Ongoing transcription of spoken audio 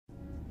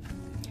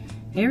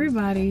Hey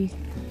everybody,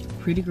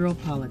 Pretty Girl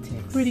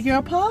Politics. Pretty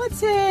Girl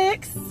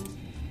Politics.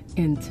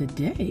 And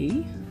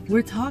today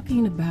we're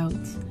talking about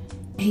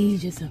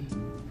ageism.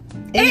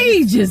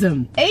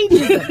 Ageism.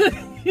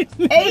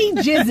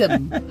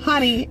 Ageism.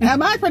 Honey,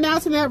 am I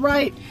pronouncing that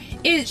right?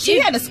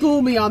 She had to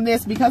school me on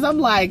this because I'm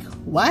like,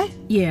 what?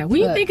 Yeah, when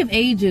you think of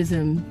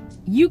ageism,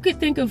 you could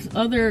think of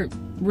other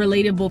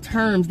relatable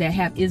terms that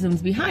have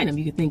isms behind them.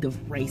 You could think of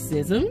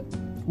racism,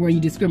 where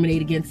you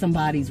discriminate against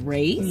somebody's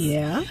race.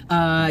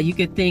 Yeah. You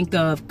could think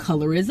of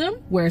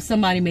colorism, where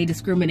somebody may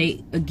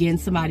discriminate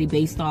against somebody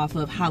based off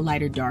of how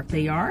light or dark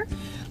they are.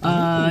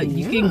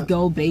 You can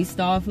go based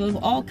off of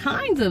all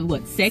kinds of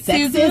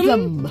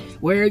sexism,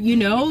 where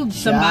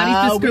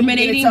somebody's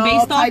discriminating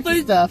based off of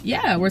stuff.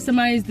 Yeah, where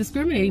somebody's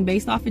discriminating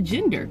based off of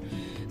gender.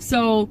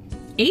 So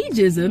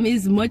ageism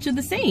is much of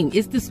the same.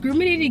 It's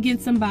discriminating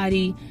against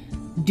somebody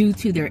due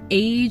to their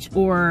age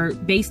or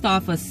based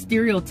off of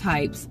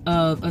stereotypes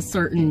of a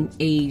certain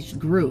age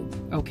group.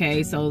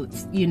 Okay, so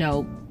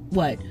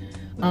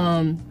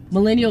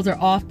millennials are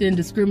often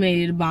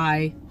discriminated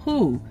by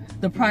who?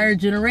 The prior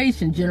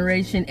generation,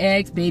 Generation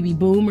X, baby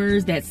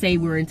boomers that say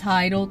we're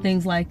entitled,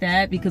 things like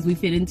that, because we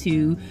fit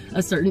into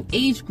a certain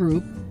age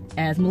group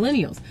as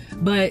millennials.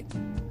 But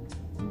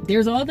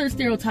there's other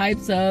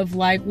stereotypes of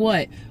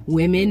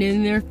women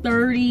in their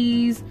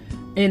 30s,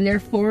 in their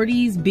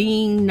 40s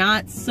being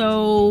not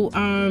so,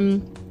 I'll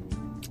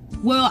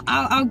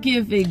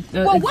give an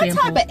example. What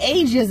type of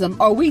ageism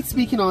are we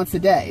speaking on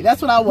today?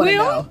 That's what I want to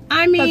know.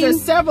 I mean, because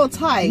there's several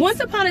types. Once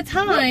upon a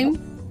time,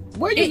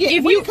 where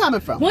you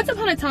coming from? Once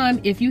upon a time,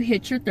 if you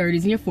hit your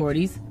 30s and your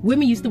 40s,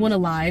 women used to want to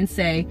lie and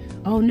say,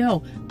 oh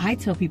no, I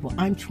tell people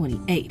I'm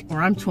 28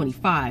 or I'm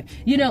 25.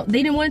 They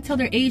didn't want to tell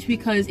their age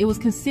because it was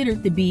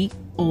considered to be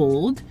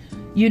old.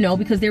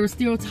 Because there were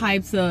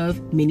stereotypes of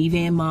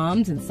minivan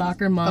moms and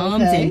soccer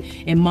moms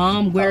and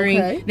mom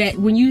wearing that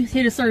when you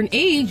hit a certain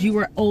age, you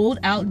were old,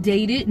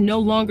 outdated, no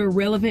longer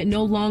relevant,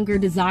 no longer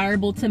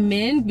desirable to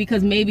men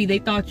because maybe they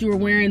thought you were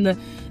wearing the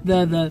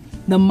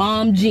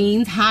mom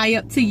jeans high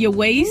up to your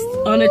waist,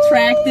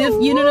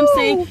 unattractive. You know what I'm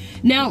saying?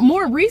 Now,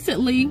 more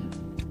recently,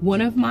 one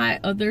of my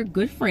other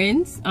good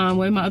friends,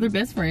 one of my other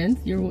best friends,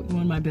 you're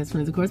one of my best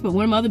friends, of course, but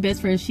one of my other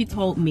best friends, she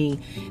told me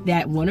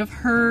that one of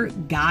her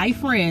guy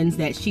friends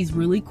that she's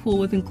really cool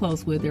with and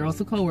close with, they're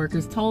also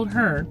co-workers, told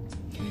her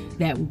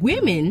that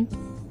women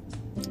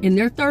in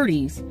their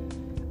 30s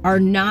are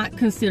not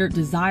considered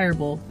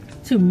desirable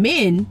to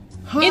men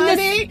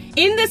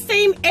in the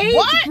same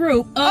age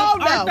group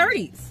of our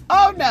 30s.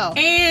 Oh no!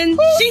 And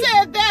she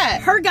said that?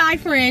 Her guy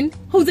friend,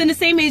 who's in the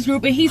same age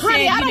group, and he said,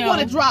 I don't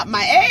want to drop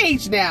my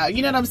age now.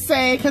 You know what I'm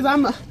saying? Because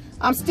I'm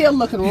still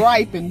looking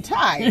ripe and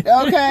tight.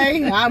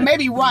 Okay, I may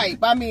be ripe.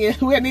 I mean,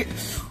 I need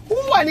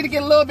to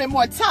get a little bit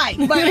more tight.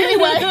 But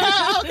anyway,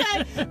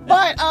 okay.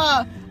 But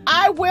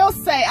I will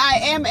say I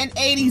am an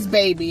 80s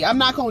baby. I'm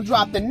not going to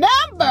drop the number.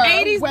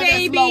 80s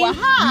baby, low or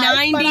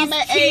high, 90s but I'm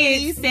an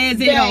kid 80s says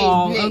baby. It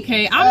all.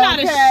 Okay, I'm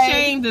not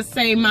ashamed to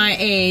say my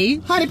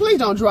age. Honey, please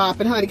don't drop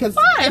it, honey, because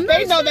if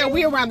they know that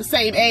we're around the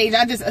same age,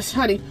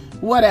 honey,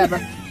 whatever.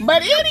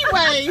 But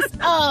anyways,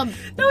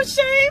 no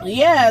shame.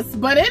 Yes,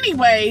 but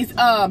anyways,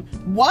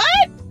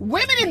 what?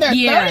 Women in their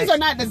 30s are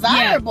not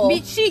desirable.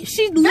 Yeah.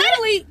 She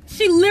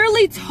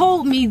literally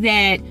told me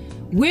that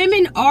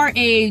women our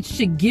age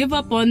should give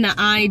up on the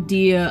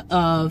idea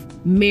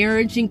of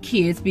marriage and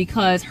kids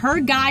because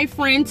her guy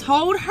friend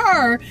told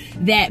her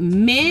that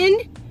men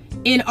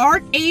in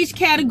our age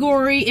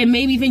category and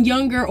maybe even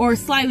younger or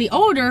slightly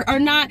older are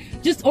not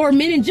or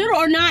men in general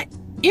are not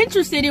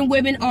interested in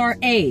women our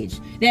age,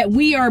 that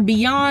we are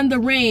beyond the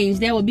range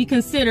that would be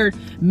considered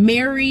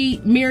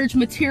marriage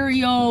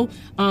material,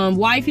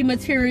 wifey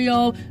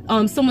material,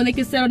 someone they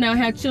can settle down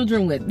and have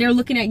children with. They're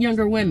looking at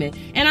younger women.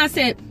 And I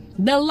said,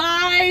 the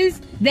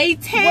lies they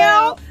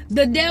tell,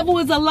 the devil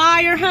is a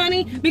liar,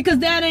 honey, because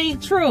that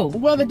ain't true.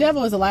 Well, the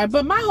devil is a liar,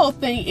 but my whole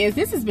thing is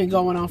this has been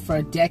going on for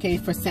a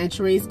decade, for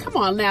centuries. Come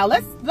on now,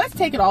 let's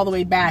take it all the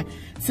way back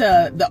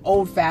to the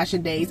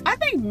old-fashioned days. I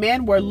think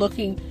men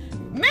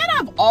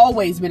have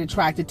always been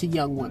attracted to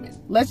young women.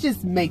 Let's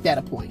just make that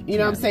a point. You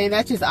know what I'm saying?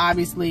 That just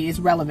obviously is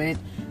relevant.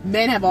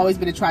 Men have always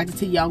been attracted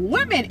to young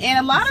women, and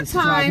a lot of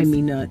times, driving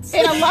me nuts.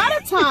 And a lot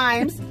of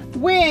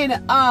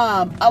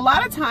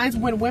times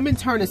when women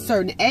turn a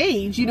certain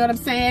age, you know what I'm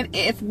saying?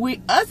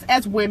 Us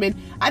as women,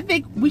 I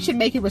think we should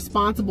make it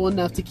responsible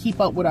enough to keep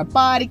up with our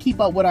body,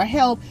 keep up with our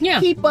health,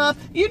 keep up.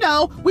 We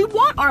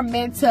want our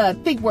men to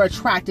think we're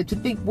attractive, to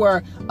think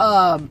we're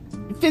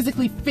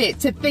physically fit,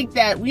 to think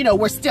that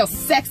we're still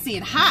sexy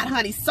and hot,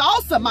 honey,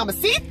 salsa,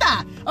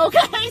 mamacita.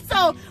 Okay,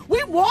 so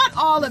we want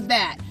all of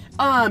that.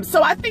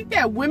 So I think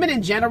that women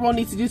in general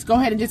need to just go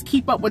ahead and just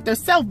keep up with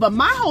themselves. But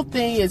my whole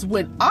thing is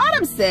what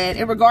Autumn said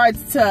in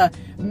regards to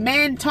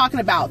men talking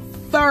about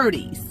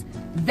 30s.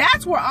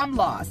 That's where I'm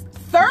lost.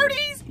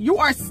 30s, you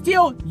are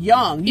still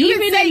young. You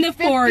even in the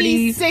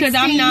 40s, because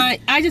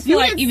I just feel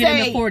like even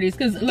in the 40s.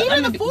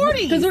 Even in the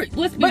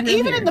 40s. But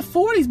even in the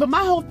 40s, but my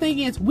whole thing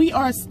is we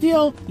are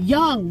still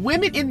young.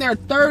 Women in their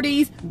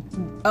 30s,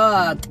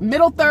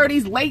 middle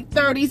 30s, late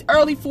 30s,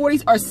 early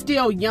 40s are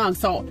still young.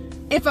 So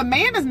if a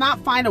man does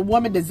not find a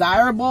woman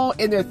desirable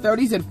in their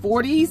 30s and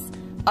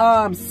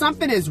 40s,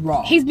 something is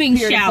wrong. He's being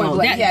shallow.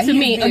 To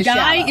me, a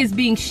guy is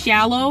being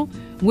shallow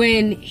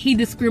when he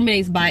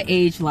discriminates by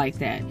age like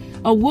that.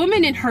 A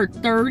woman in her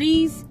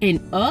 30s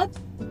and up,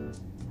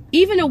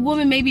 even a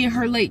woman maybe in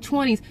her late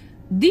 20s,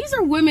 these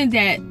are women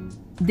that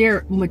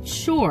they're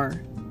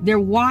mature, they're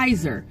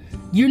wiser.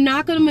 You're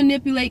not going to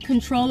manipulate,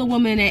 control a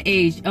woman at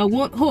age. A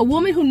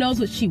woman who knows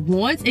what she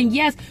wants. And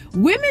yes,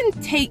 women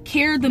take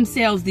care of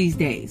themselves these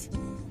days.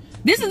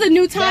 This is a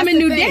new time and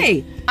new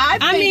day.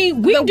 I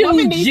mean, we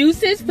do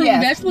juices, fruit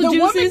and vegetable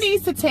juices. The woman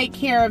needs to take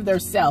care of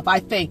herself, I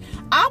think.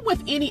 I'm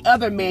with any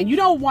other man. You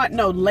don't want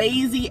no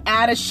lazy,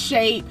 out of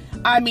shape,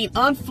 I mean,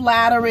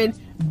 unflattering,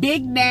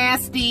 big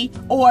nasty,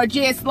 or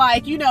just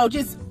like, you know,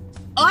 just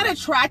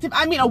unattractive.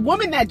 I mean, a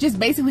woman that just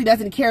basically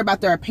doesn't care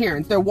about their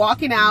appearance. They're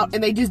walking out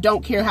and they just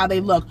don't care how they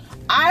look.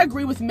 I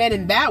agree with men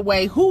in that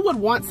way. Who would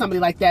want somebody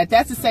like that?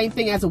 That's the same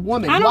thing as a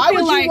woman. Why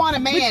would you want a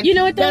man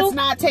that's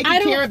not taking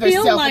care of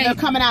themselves and they're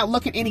coming out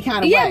looking any kind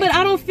of way? Yeah, but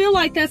I don't feel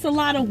like that's a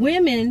lot of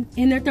women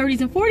in their 30s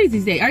and 40s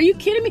these days. Are you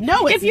kidding me?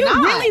 No, it's not. If you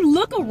really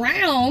look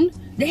around,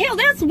 the hell,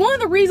 that's one of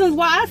the reasons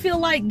why I feel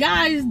like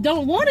guys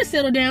don't want to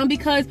settle down,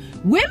 because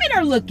women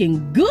are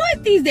looking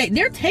good these days.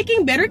 They're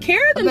taking better care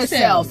of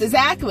themselves.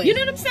 Exactly. You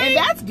know what I'm saying?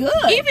 And that's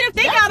good. Even if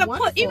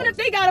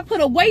they gotta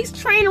put a waist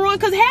trainer on,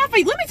 because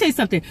let me tell you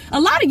something.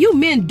 A lot of you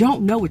men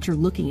don't know what you're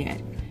looking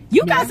at.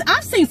 You guys,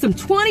 I've seen some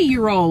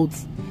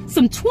 20-year-olds,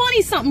 some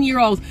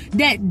 20-something-year-olds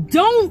that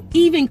don't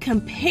even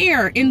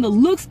compare in the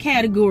looks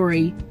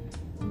category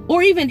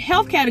or even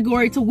health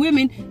category to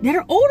women that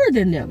are older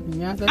than them.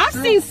 Yeah, that's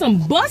I've seen some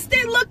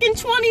busted looking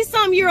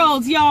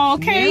 20-something-year-olds, y'all,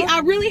 okay? Yeah. I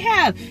really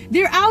have.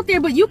 They're out there,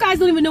 but you guys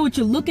don't even know what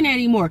you're looking at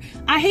anymore.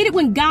 I hate it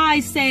when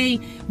guys say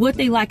what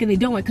they like and they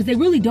don't like, because they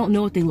really don't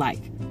know what they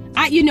like.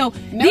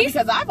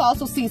 Because I've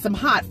also seen some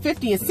hot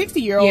 50 and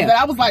 60-year-olds that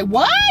I was like,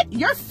 what?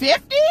 You're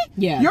 50?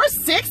 Yeah. You're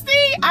 60?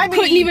 I mean,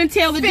 couldn't even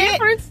tell the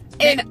difference.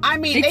 And I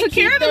mean, they took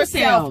care of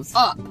themselves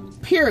up.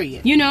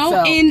 Period. You know,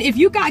 and if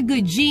you got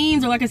good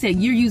genes, or like I said,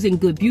 you're using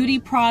good beauty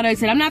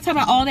products, and I'm not talking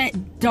about all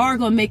that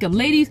doggone makeup.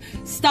 Ladies,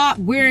 stop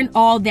wearing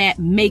all that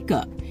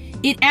makeup.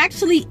 It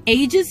actually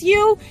ages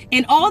you,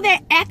 and all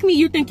that acne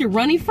you think you're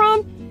running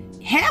from,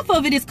 half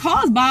of it is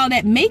caused by all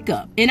that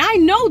makeup. And I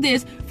know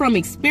this from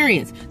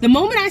experience. The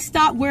moment I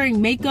stopped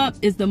wearing makeup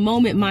is the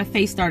moment my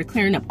face started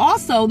clearing up.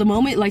 Also, the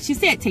moment, like she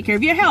said, take care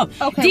of your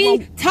health. Okay,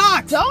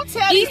 detox. Don't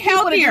tell these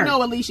people that you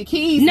know Alicia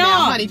Keys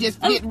now, honey,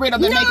 just get rid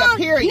of the makeup,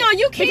 period. No,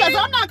 you can't. Because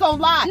I'm not going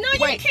to lie.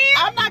 No, you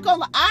can't. I'm not going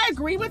to lie. I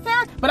agree with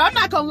her, but I'm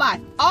not going to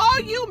lie. All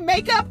you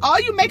makeup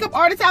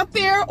artists out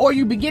there, or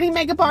you beginning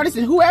makeup artists,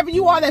 and whoever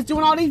you are that's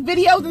doing all these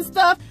videos and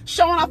stuff,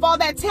 showing off all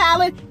that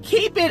talent,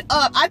 keep it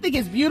up. I think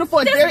it's beautiful.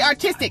 It's very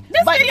artistic.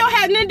 This video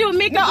had nothing to do with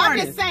makeup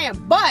artists.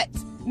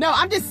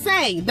 I'm just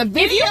saying, the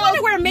video. If you want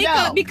to wear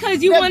makeup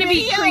because you want to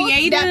be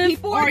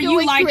creative, or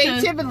you like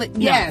to,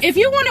 yes. If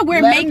you want to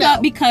wear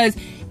makeup because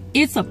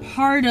it's a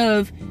part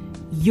of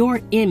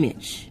your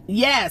image,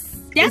 yes,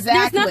 there's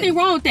nothing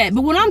wrong with that.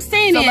 But what I'm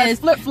saying is,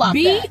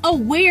 be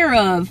aware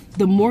of,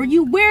 the more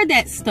you wear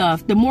that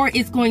stuff, the more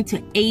it's going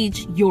to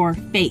age your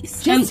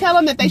face. Just tell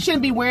them that they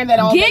shouldn't be wearing that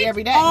all day,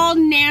 every day. Get all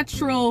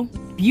natural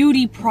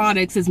beauty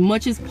products as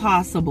much as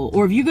possible.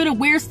 Or if you're gonna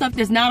wear stuff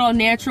that's not all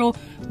natural,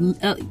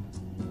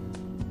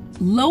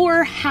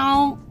 lower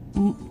how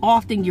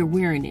often you're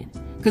wearing it,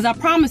 because I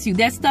promise you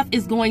that stuff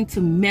is going to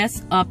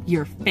mess up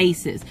your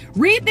faces.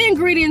 Read the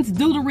ingredients,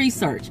 do the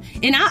research.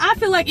 And I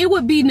feel like it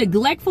would be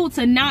neglectful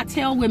to not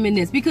tell women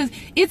this, because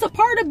it's a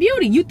part of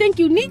beauty. You think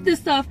you need this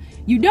stuff,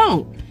 you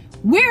don't.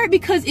 Wear it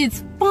because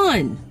it's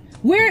fun.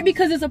 Wear it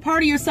because it's a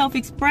part of your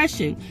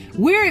self-expression.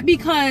 Wear it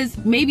because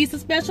maybe it's a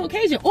special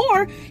occasion.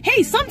 Or,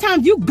 hey,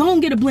 sometimes you gon'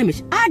 get a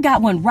blemish. I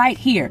got one right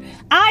here.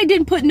 I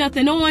didn't put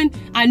nothing on.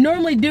 I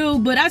normally do,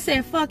 but I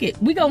said, fuck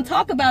it. We gonna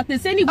talk about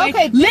this anyway.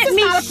 Okay, this is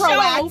not a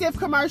proactive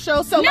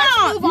commercial, so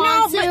let's move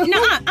on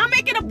to... I'm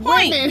making a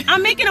point. Women.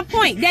 I'm making a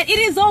point that it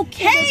is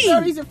okay.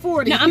 30s and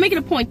 40s. No, I'm making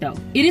a point, though.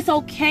 It is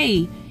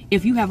okay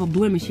if you have a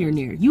blemish here and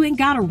there. You ain't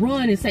gotta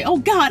run and say, oh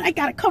God, I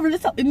gotta cover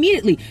this up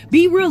immediately.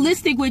 Be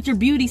realistic with your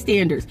beauty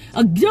standards.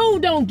 A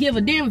dude don't give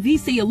a damn if he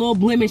see a little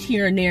blemish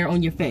here and there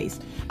on your face.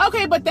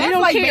 Okay, but that's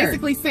like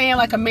basically saying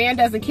like a man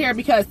doesn't care,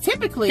 because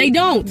typically they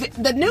don't.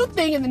 The new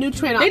thing in the new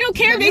trend, they don't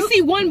care if they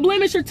see one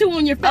blemish or two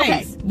on your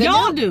face. Okay,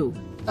 y'all do.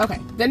 Okay,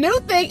 the new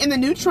thing and the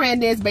new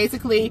trend is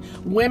basically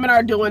women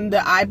are doing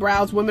the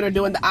eyebrows, women are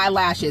doing the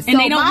eyelashes. And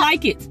they don't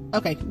like it.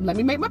 Okay, let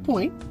me make my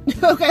point.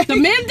 Okay. The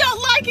men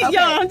don't like it,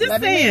 y'all. I'm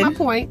just saying. Let me make my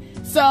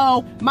point.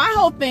 So, my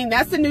whole thing,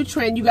 that's the new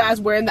trend. You guys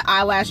wearing the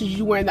eyelashes,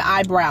 you wearing the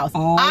eyebrows.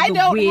 I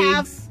don't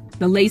have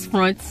the lace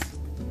fronts.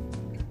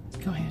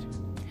 Go ahead.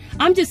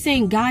 I'm just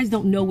saying, guys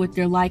don't know what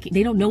they're like.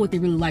 They don't know what they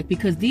really like,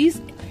 because these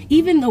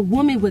Even the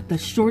woman with the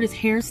shortest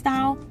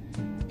hairstyle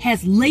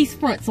has lace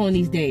fronts on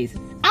these days.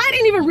 I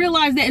didn't even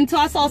realize that until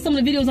I saw some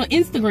of the videos on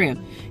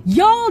Instagram.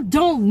 Y'all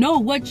don't know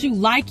what you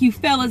like, you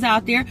fellas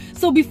out there.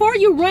 So before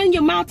you run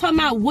your mouth talking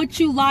about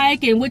what you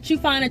like and what you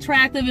find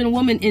attractive in a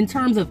woman in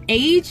terms of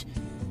age,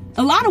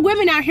 a lot of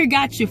women out here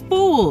got you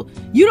fooled.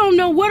 You don't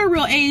know what a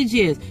real age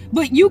is,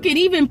 but you can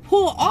even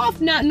pull off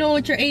not knowing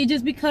what your age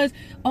is because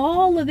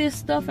all of this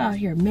stuff out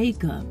here,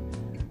 makeup,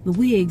 the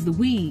wigs, the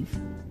weave,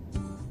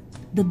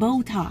 the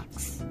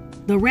Botox,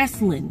 the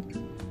wrestling.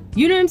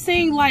 You know what I'm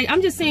saying? Like,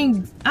 I'm just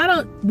saying,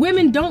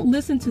 women don't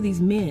listen to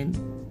these men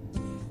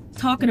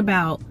talking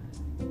about,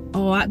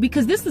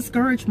 because this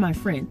discouraged my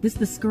friend. This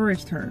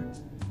discouraged her.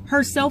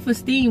 Her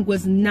self-esteem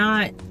was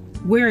not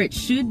where it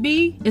should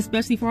be,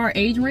 especially for our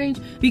age range,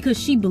 because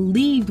she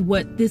believed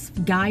what this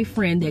guy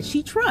friend that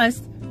she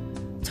trusts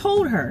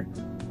told her.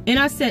 And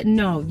I said,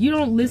 no, you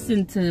don't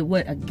listen to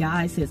what a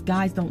guy says.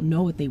 Guys don't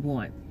know what they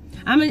want.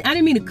 I mean, I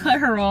didn't mean to cut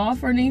her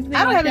off or anything.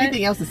 I don't have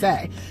anything else to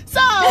say.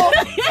 So,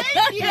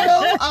 thank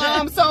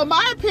you. So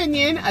my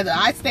opinion,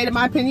 I stated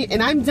my opinion,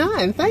 and I'm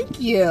done. Thank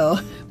you.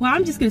 Well,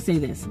 I'm just going to say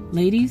this.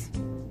 Ladies,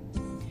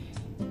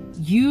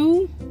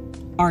 you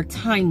are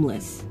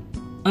timeless.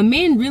 A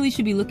man really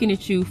should be looking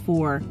at you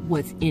for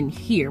what's in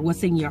here,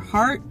 what's in your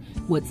heart,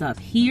 what's up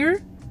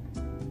here,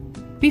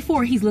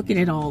 before he's looking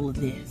at all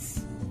of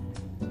this.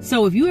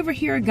 So if you ever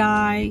hear a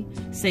guy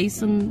say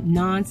some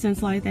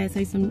nonsense like that,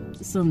 say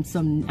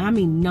I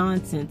mean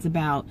nonsense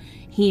about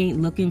he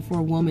ain't looking for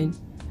a woman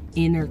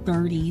in her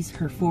 30s,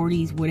 her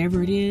 40s,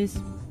 whatever it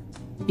is,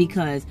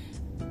 because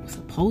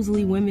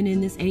supposedly women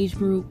in this age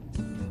group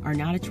are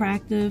not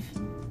attractive,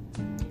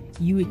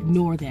 you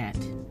ignore that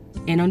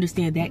and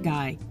understand that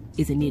guy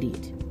is an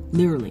idiot,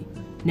 literally.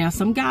 Now,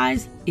 some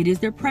guys, it is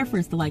their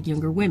preference to like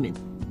younger women.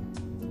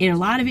 And a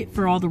lot of it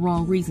for all the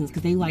wrong reasons,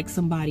 because they like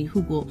somebody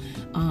who will,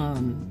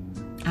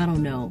 I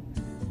don't know,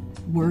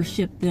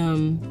 worship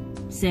them,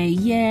 say,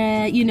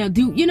 yeah,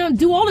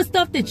 do all the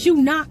stuff that you're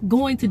not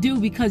going to do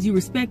because you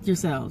respect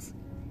yourselves.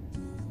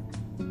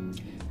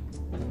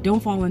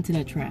 Don't fall into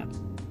that trap.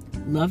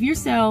 Love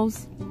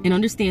yourselves and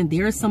understand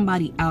there is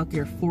somebody out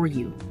there for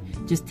you.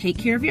 Just take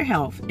care of your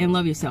health and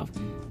love yourself.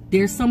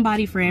 There's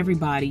somebody for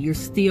everybody. You're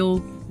still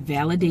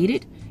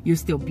validated. You're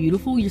still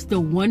beautiful. You're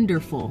still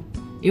wonderful.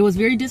 It was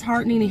very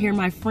disheartening to hear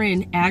my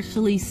friend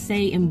actually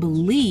say and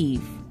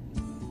believe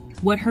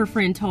what her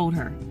friend told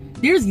her.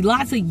 There's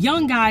lots of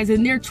young guys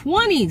in their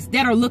 20s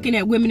that are looking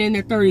at women in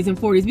their 30s and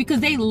 40s because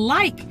they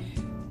like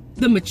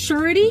the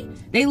maturity.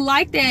 They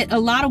like that a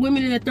lot of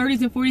women in their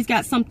 30s and 40s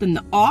got something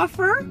to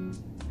offer.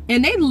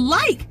 And they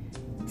like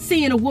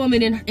seeing a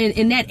woman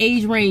in that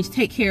age range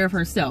take care of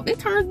herself. It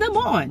turns them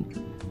on.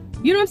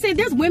 You know what I'm saying?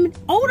 There's men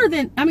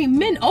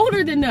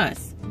older than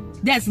us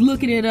that's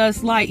looking at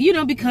us like,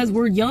 because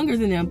we're younger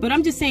than them. But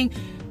I'm just saying,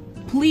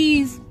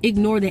 please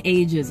ignore the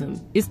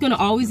ageism. It's going to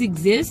always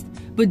exist,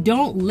 but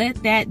don't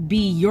let that be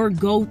your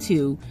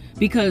go-to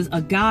because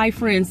a guy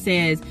friend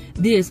says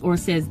this or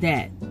says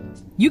that.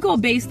 You go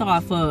based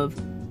off of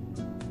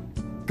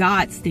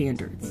God's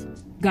standards.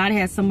 God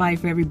has somebody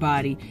for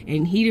everybody,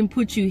 and he didn't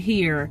put you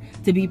here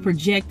to be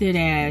projected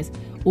as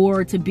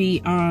or to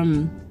be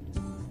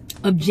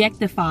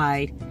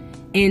objectified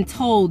and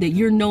told that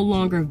you're no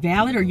longer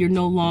valid or you're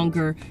no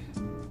longer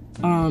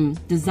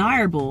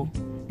desirable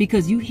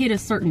because you hit a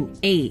certain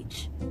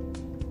age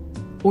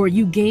or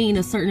you gain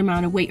a certain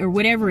amount of weight or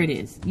whatever it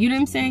is. You know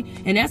what I'm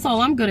saying? And that's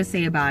all I'm going to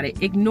say about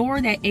it.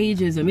 Ignore that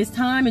ageism. It's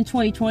time in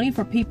 2020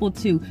 for people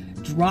to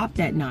drop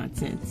that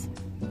nonsense.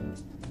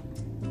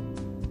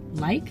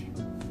 Like,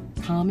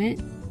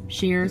 comment,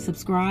 share,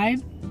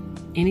 subscribe.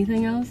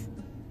 Anything else?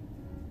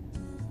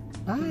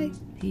 Bye.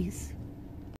 Peace.